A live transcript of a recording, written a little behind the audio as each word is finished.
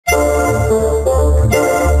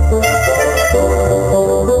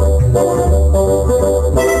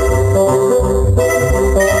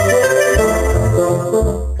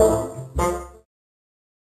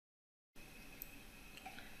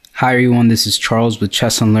Hi everyone, this is Charles with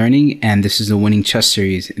Chess Unlearning, and this is the winning chess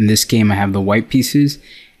series. In this game I have the white pieces.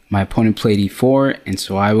 My opponent played e4, and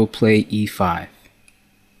so I will play e5.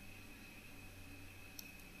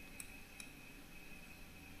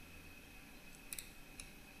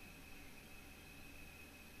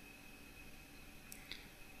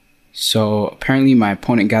 So apparently my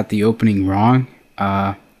opponent got the opening wrong.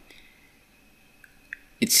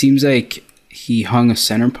 It seems like he hung a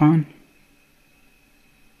center pawn.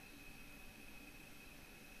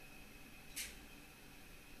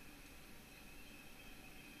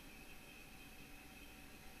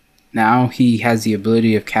 Now he has the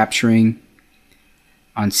ability of capturing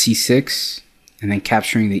on c6 and then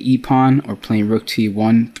capturing the e-pawn, or playing rook to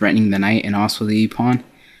e1, threatening the knight and also the e-pawn.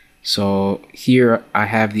 So here I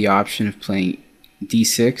have the option of playing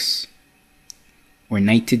d6 or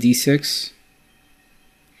knight to d6.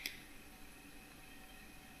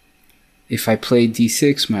 If I play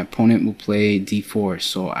d6, my opponent will play d4,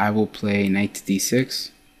 so I will play knight to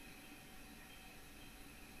d6.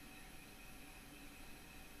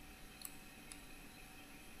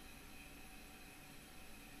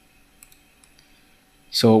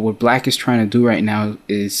 So what Black is trying to do right now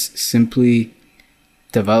is simply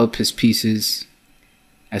develop his pieces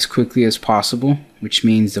as quickly as possible, which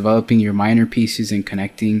means developing your minor pieces and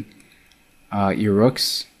connecting your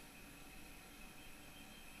rooks.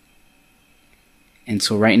 And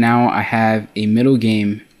so right now I have a middle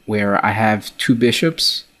game where I have two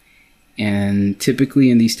bishops, and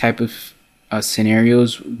typically in these type of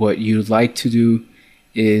scenarios, what you'd like to do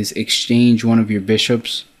is exchange one of your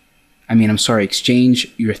bishops.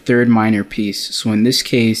 Exchange your third minor piece. So in this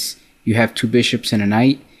case, you have two bishops and a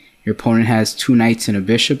knight. Your opponent has two knights and a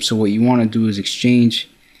bishop. So what you want to do is exchange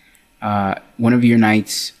one of your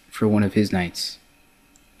knights for one of his knights.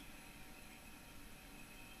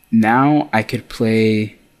 Now I could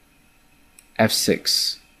play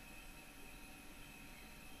f6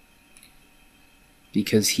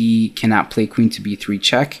 because he cannot play queen to b3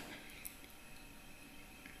 check.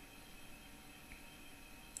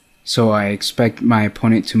 So I expect my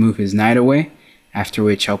opponent to move his knight away, after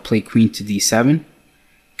which I'll play queen to d7,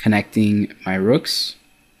 connecting my rooks.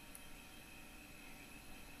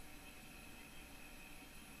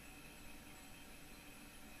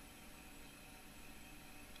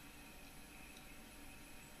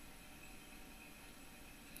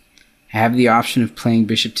 I have the option of playing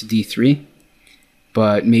bishop to d3,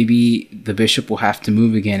 but maybe the bishop will have to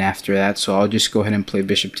move again after that, so I'll just go ahead and play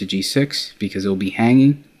bishop to g6 because it will be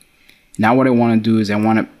hanging. Now what I want to do is I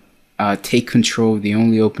want to take control of the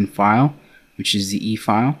only open file, which is the e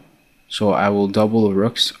file. So I will double the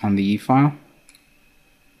rooks on the e file.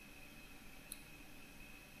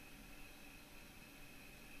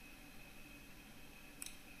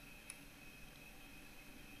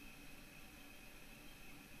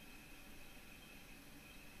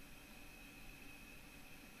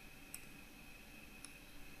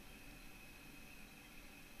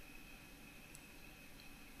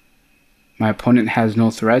 My opponent has no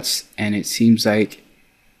threats, and it seems like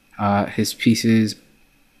his pieces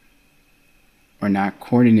are not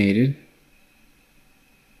coordinated,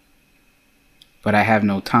 but I have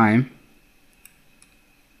no time.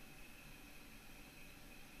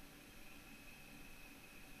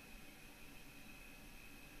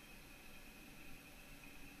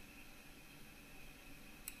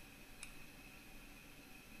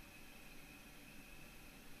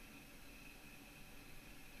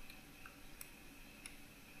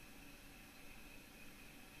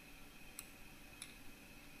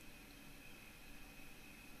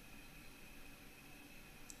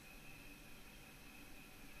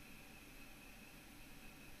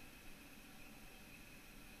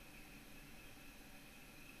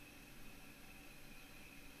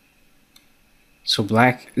 So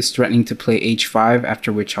Black is threatening to play h5,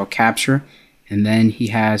 after which I'll capture, and then he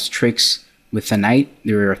has tricks with the knight.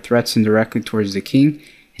 There are threats indirectly towards the king,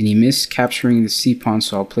 and he missed capturing the c-pawn,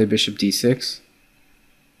 so I'll play bishop d6.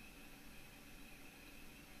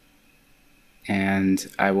 And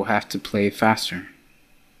I will have to play faster.